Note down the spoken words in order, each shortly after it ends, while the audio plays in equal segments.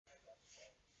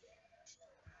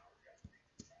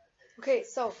Okay,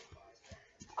 so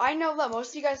I know that most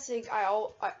of you guys think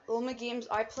the only games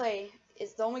I play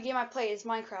is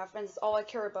Minecraft, and it's all I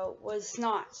care about. Was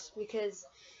not, because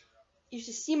you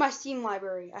should see my Steam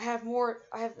library. I have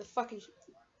the fucking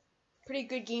pretty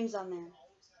good games on there.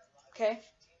 Okay,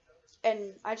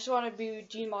 and I just want to be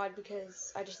gmod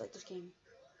because I just like this game.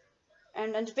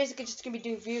 And I'm basically just gonna be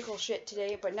doing vehicle shit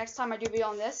today. But next time I do a video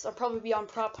on this, I'll probably be on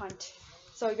prop hunt.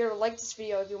 So you better like this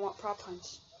video if you want prop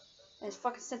hunt. And its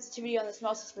fucking sensitivity on this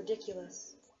mouse is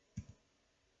ridiculous.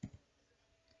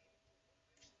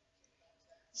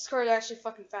 This card is actually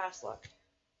fucking fast, look.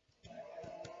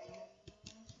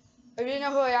 If you didn't know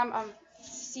who I am, I'm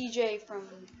CJ from...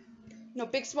 No,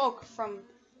 Big Smoke from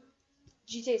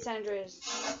GTA San Andreas.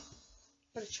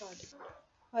 What a chud.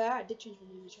 Oh yeah, I did change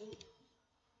my name, right?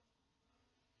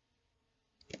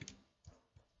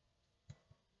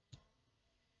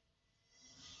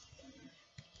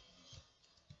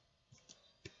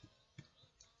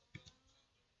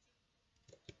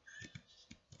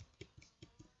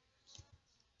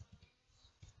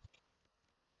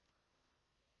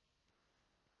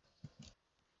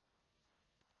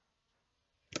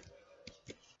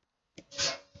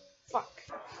 Fuck.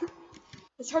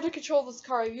 It's hard to control this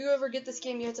car. If you ever get this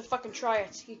game, you have to fucking try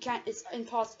it. You can't, it's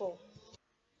impossible.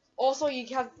 Also, you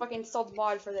have to fucking install the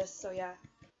mod for this, so yeah.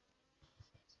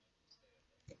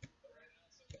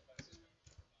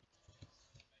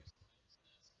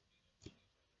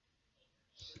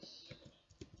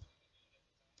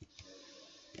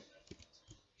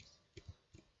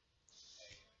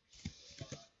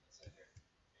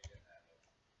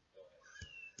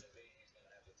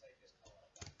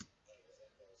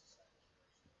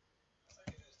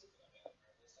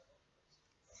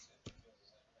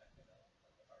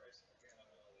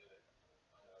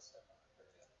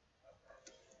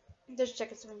 Just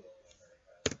check it through.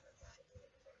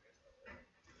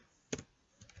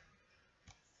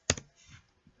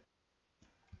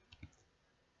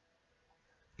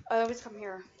 I always come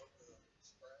here.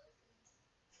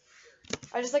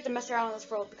 I just like to mess around in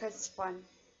this world because it's fun.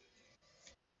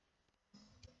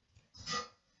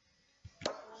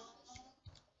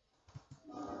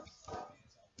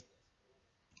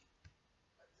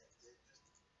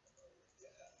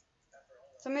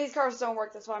 Some of these cars don't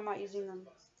work, that's why I'm not using them.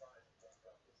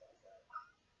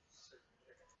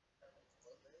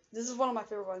 This is one of my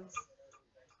favorite ones.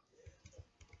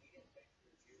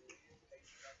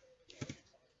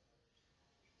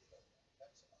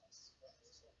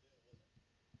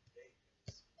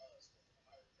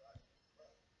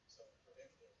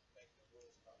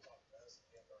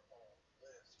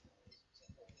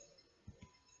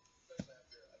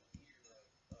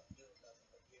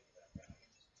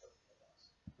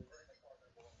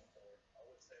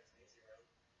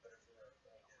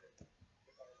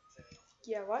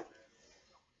 Yeah, what?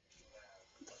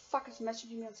 What the fuck is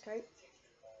messaging me on Skype?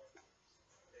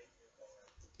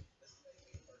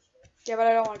 Yeah, but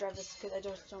I don't want to drive this because I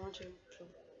just don't want to. So.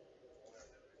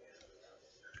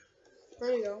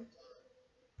 There you go.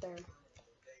 There.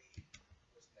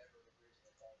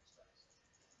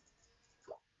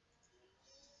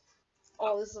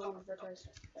 Oh, this is one of their cars.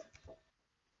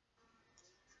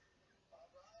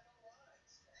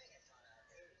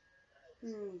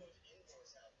 Hmm.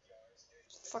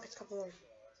 Fuck, it's a couple of.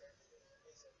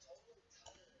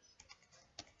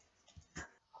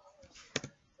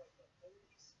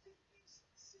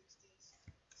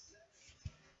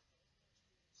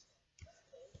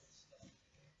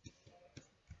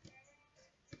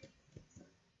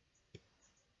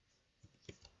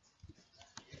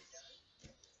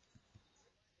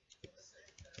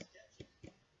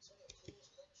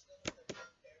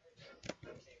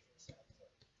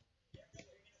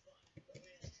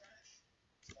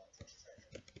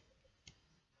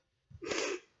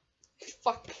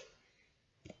 Fuck.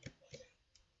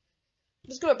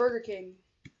 Let's go to Burger King.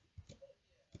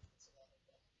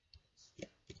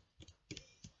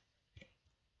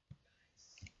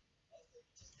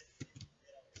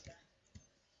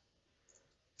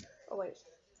 Oh, wait.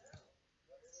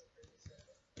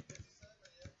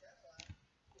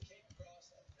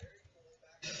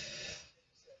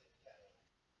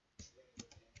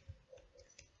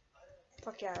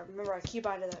 Fuck yeah, remember I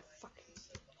keybind to that fucking.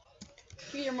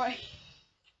 Give me your money.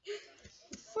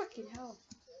 Fucking hell.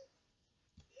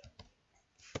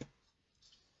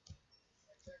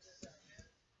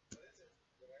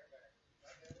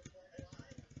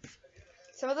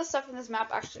 Some of the stuff in this map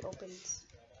actually opens,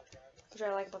 which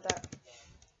I like about that.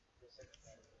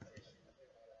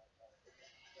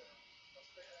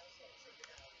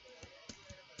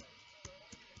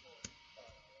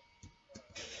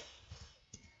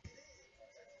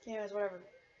 Anyways, whatever.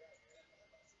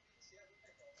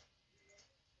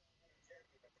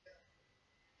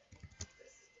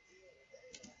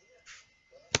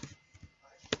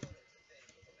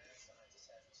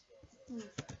 Hmm.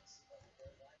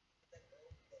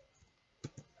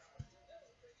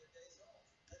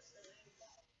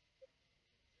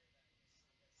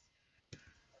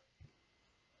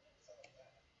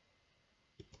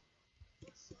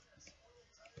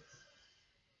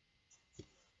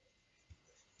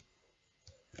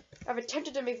 I've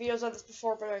attempted to make videos on this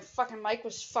before, but my fucking mic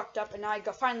was fucked up, and now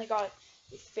finally got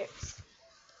it fixed.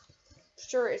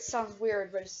 Sure, it sounds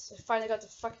weird, but I finally got the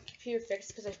fucking computer fixed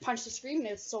because I punched the screen and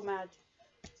I was so mad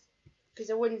because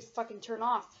it wouldn't fucking turn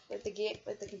off. Like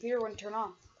the computer wouldn't turn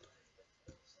off.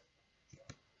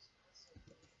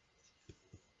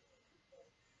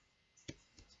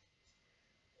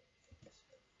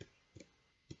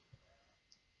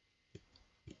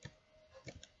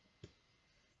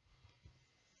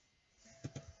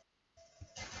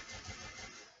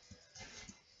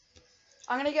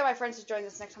 I'm gonna get my friends to join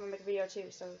this next time I make a video too.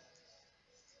 So,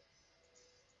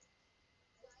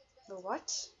 the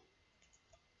what?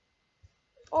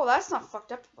 Oh, that's not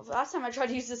fucked up. Last time I tried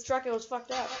to use this truck, it was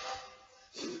fucked up.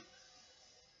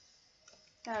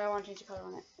 No, I don't want to change the color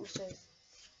on it. Let's say.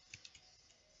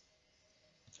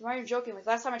 So why are you joking? Like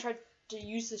last time I tried to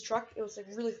use this truck, it was like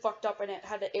really fucked up and it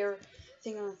had an air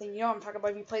thing on the thing. You know what I'm talking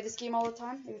about? If you play this game all the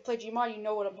time, if you play gmod, you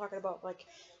know what I'm talking about. Like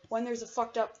when there's a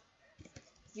fucked up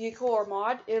vehicle or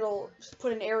mod, it'll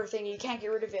put an error thing and you can't get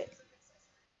rid of it.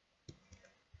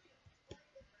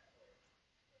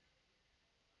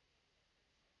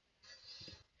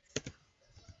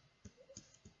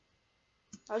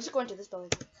 I was just going to this building.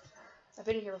 I've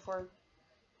been here before.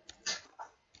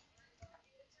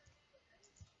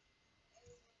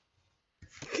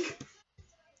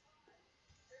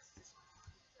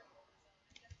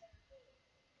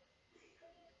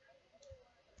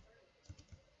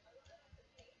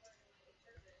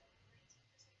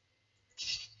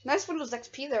 Nice Windows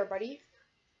XP there, buddy.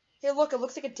 Hey, look, it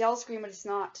looks like a Dell screen, but it's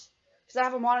not. Because I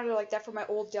have a monitor like that for my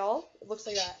old Dell. It looks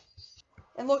like that.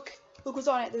 And look what's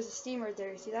on it. There's a Steam right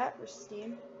there. You see that? There's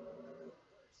Steam.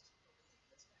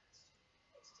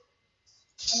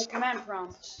 And a command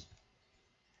prompt.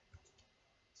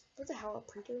 What the hell,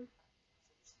 a printer?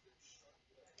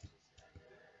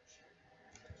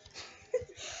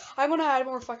 I'm gonna add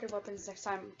more fucking weapons next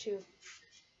time, too.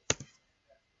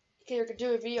 Okay, we're gonna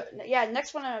do a video. Yeah,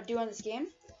 next one I'm gonna do on this game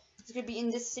is gonna be in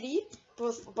this city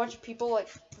with a bunch of people, like,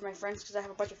 for my friends, because I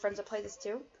have a bunch of friends that play this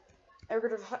too. And we're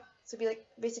gonna, so be like,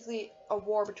 basically a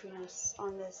war between us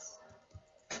on this.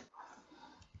 And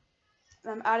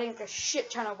I'm adding, like, a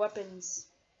shit ton of weapons.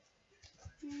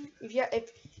 If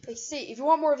you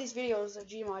want more of these videos of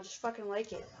gmod, just fucking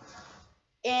like it.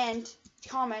 And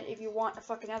comment if you want a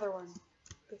fucking other one.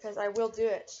 Because I will do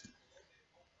it.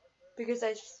 Because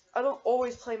I don't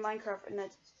always play Minecraft, and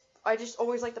I just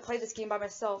always like to play this game by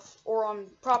myself. Or on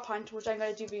Prop Hunt, which I'm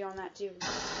going to do video on that too.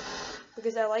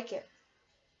 Because I like it.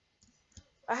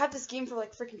 I have this game for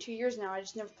like freaking 2 years now, I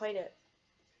just never played it.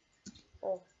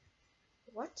 Oh.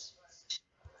 What?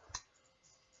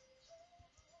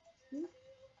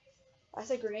 I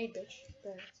said grenade, bitch.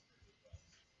 There.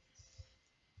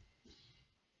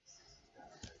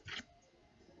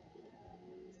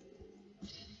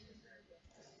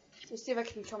 Let's see if I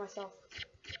can kill myself.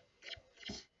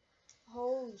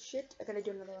 Holy shit, I gotta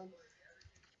do another one.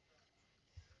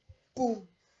 Boom.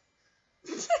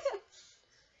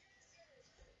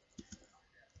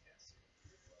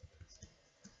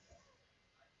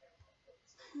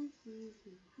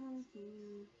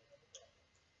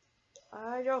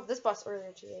 I drove this bus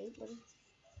earlier today.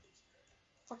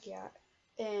 Fuck yeah.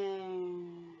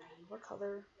 And what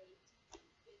color?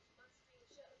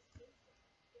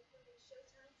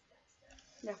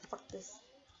 Yeah, fuck this.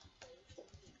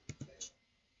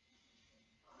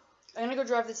 I'm gonna go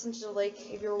drive this into the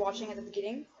lake. If you were watching at the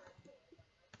beginning,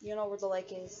 you know where the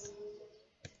lake is.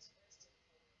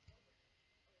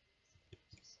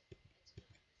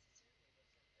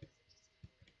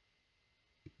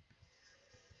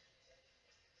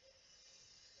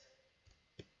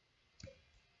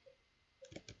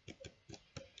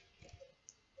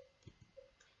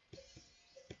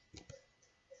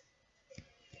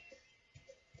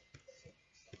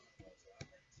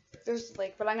 There's the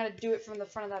lake, but I'm gonna do it from the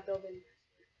front of that building.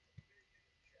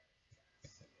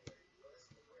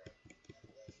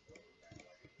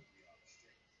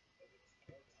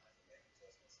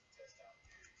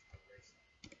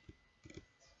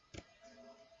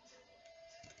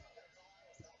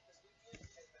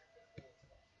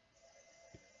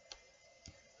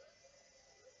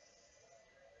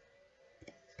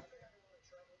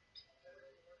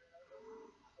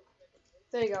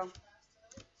 There you go.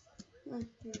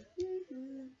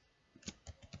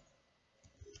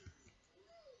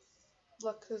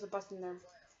 Look, there's a button there.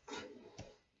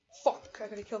 Fuck, I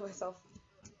could have killed myself.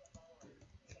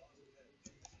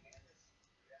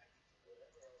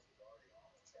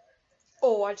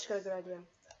 Oh, I just got a good idea.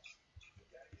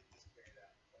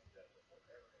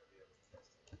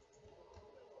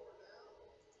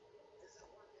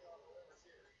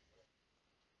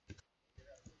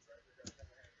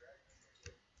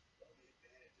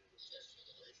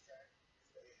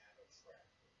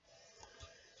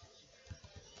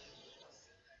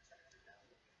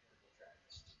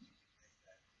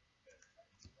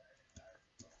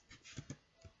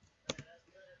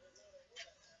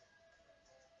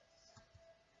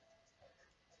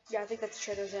 Yeah, I think that's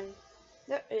the trailer's in.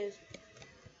 Yep, it is.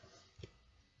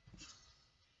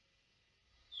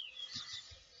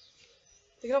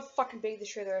 Look how fucking big this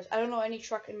trailer is. I don't know any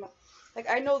truck in my... Like,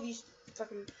 I know these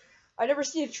fucking... I've never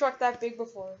seen a truck that big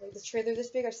before. Like, this trailer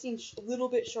this big. I've seen a little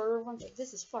bit shorter ones. Like,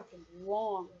 this is fucking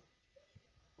long.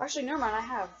 Actually, never mind, I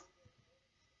have.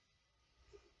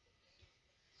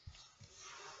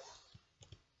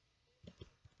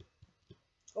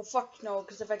 Oh, fuck no,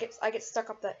 because if I get stuck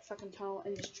up that fucking tunnel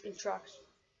in trucks.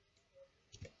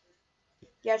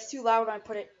 Yeah, it's too loud when I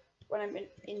put it... When I'm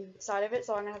inside of it,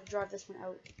 so I'm gonna have to drive this one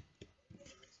out.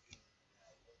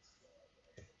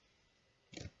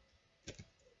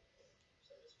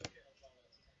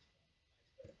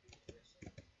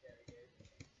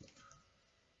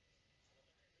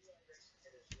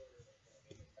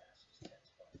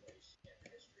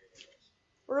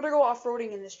 We're gonna go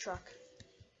off-roading in this truck.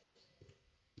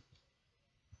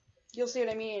 You'll see what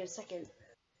I mean in a second.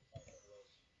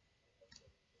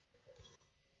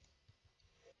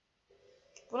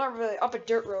 Well, not really up a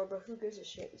dirt road, but who gives a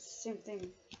shit? It's the same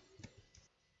thing.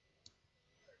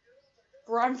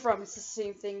 Where I'm from, it's the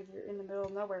same thing if you're in the middle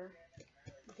of nowhere.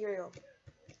 Here you go.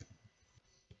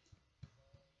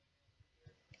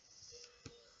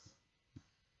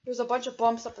 There's a bunch of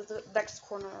bumps up at the next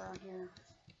corner around here.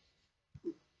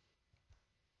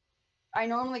 I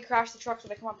normally crash the trucks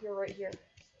when I come up here right here.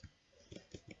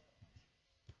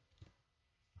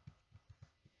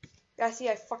 Yeah, see,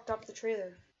 I fucked up the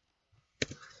trailer.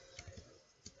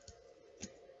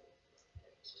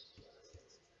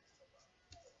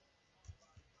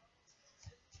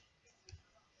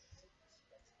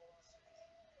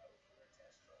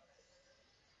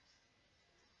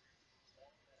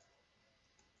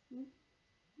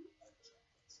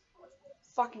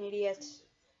 Fucking idiot.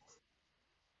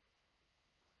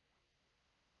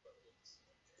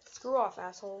 Screw off,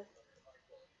 asshole.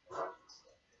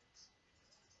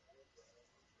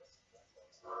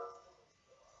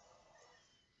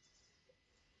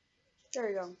 There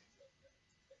you go.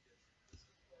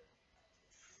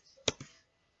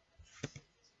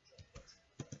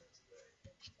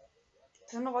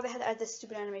 I don't know why they had to add this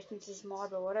stupid animation to this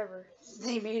mod, but whatever.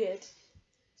 They made it.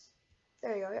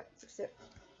 There you go, yep, fixed it.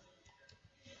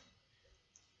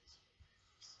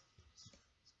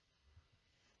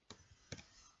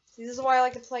 See, this is why I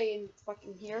like to play in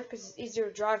fucking here, because it's easier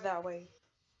to drive that way.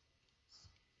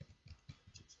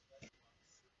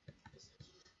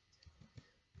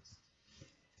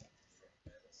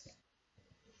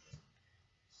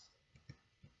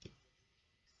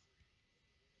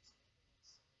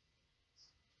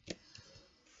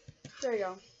 There you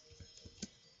go.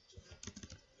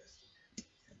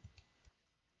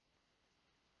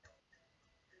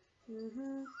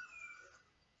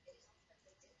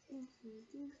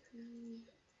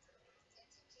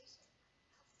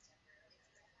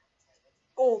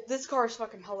 Oh, this car is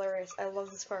fucking hilarious. I love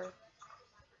this car.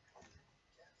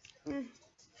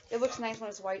 It looks nice when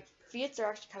it's white. Fiats are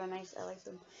actually kind of nice. I like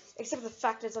them. Except for the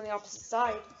fact that it's on the opposite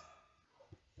side.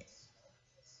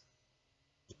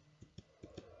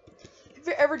 Have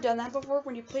you ever done that before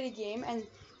when you played a game and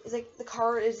it's like the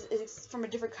car is from a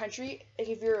different country? Like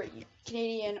if you're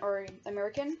Canadian or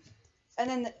American, and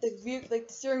then the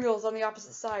steering wheel is on the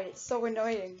opposite side. It's so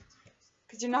annoying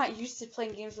because you're not used to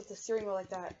playing games with the steering wheel like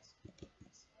that.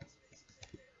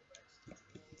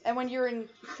 And when you're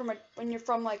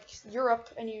from like Europe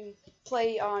and you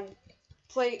play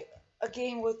a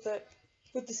game with the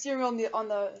steering wheel on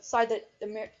the side that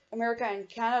America and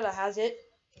Canada has it,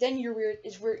 then you're weird.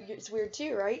 It's weird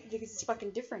too, right? Because it's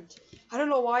fucking different. I don't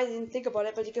know why they didn't think about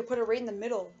it, but you could put it right in the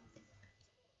middle.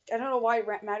 I don't know why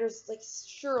it matters. Like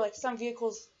sure, like some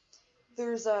vehicles,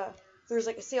 there's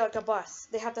like say like a bus.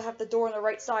 They have to have the door on the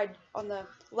right side, on the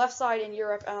left side in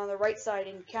Europe, and on the right side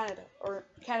in Canada, or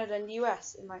Canada and the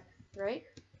U.S. Right?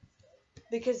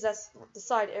 Because that's the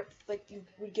side like you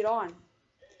would get on.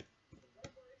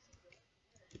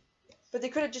 But they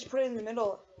could have just put it in the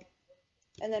middle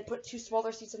and then put 2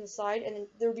 smaller seats on the side, and then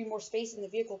there would be more space in the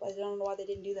vehicle, but I don't know why they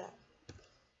didn't do that.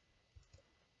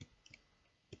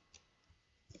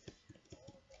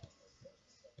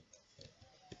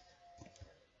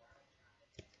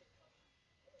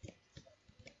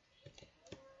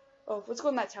 Oh, let's go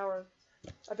in that tower.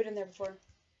 I've been in there before.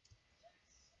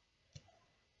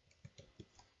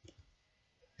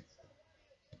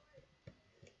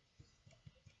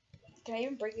 Can I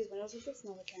even break these windows with this?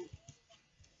 No, I can't.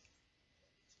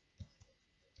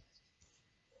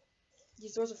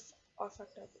 These doors are all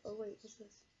fucked up. Oh wait, what's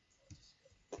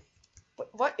this?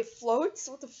 What? It floats?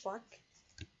 What the fuck?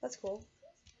 That's cool.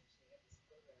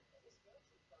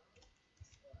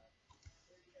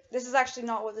 This is actually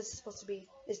not what this is supposed to be.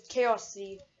 It's Chaos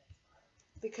City.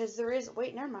 Because there is...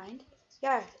 Wait, never mind.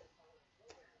 Yeah.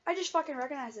 I just fucking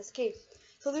recognize this. Okay.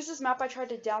 So there's this map I tried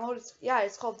to download.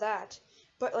 It's called that.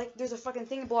 But, like, there's a fucking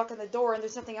thing blocking the door, and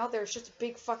there's nothing out there. It's just a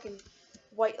big fucking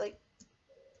white, like...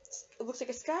 It looks like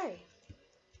a sky.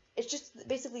 It's just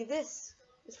basically this.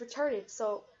 It's retarded.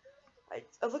 So,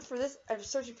 I looked for this. I was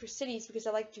searching for cities because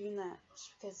I like doing that.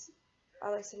 Just because I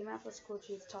like city map. Let's go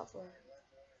to the top floor.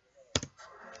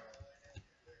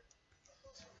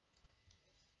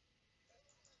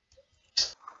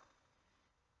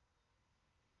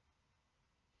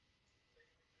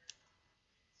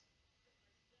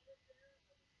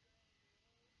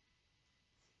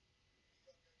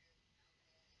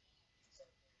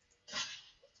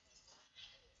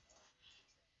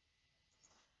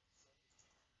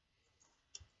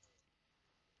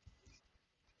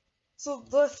 So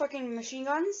the fucking machine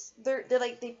guns, they're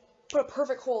like they put a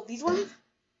perfect hole. These ones,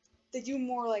 they do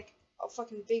more like a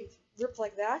fucking big rip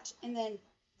like that, and then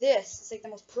this is like the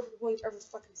most perfect hole you've ever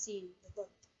fucking seen. Like, look.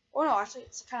 Oh no, actually,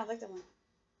 it's kind of like that one.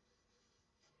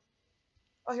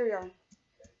 Oh, here we are.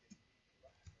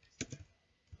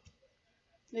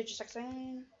 Major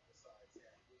section.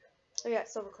 Oh yeah,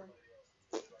 it's silver cord.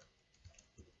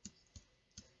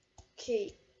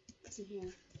 Okay, what's in here?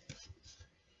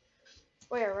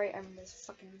 Oh yeah, right. I remember this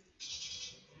fucking.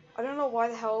 I don't know why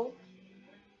the hell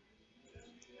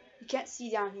you can't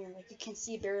see down here. Like you can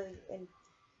see barely, and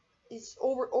it's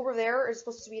over there. It's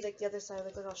supposed to be like the other side.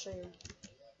 Like I'll show you.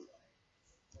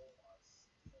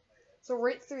 So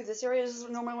right through this area, this is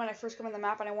normally when I first come in the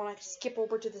map and I want to skip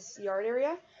over to this yard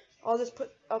area.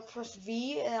 I'll press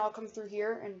V and I'll come through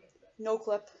here and no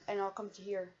clip and I'll come to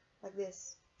here like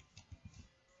this.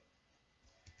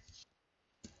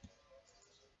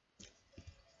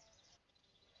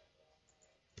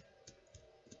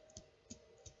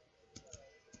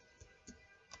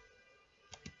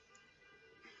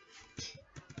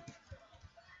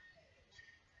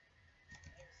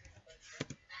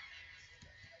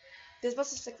 This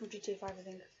bus is like from GTA 5, I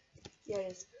think. Yeah,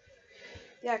 it is.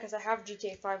 Yeah, because I have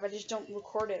GTA 5. I just don't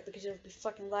record it because it would be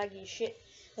fucking laggy as shit.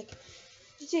 Like,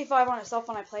 GTA 5 on itself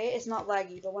when I play it, it's not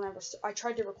laggy. But when I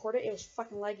tried to record it, it was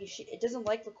fucking laggy as shit. It doesn't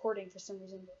like recording for some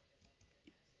reason.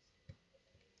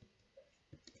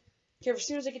 Okay, as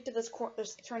soon as I get to this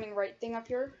turning right thing up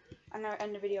here, I'm going to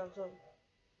end the video. So.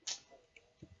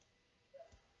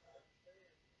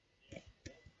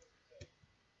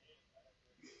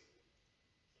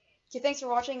 Okay, thanks for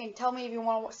watching, and tell me if you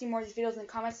want to see more of these videos in the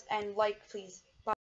comments, and like, please.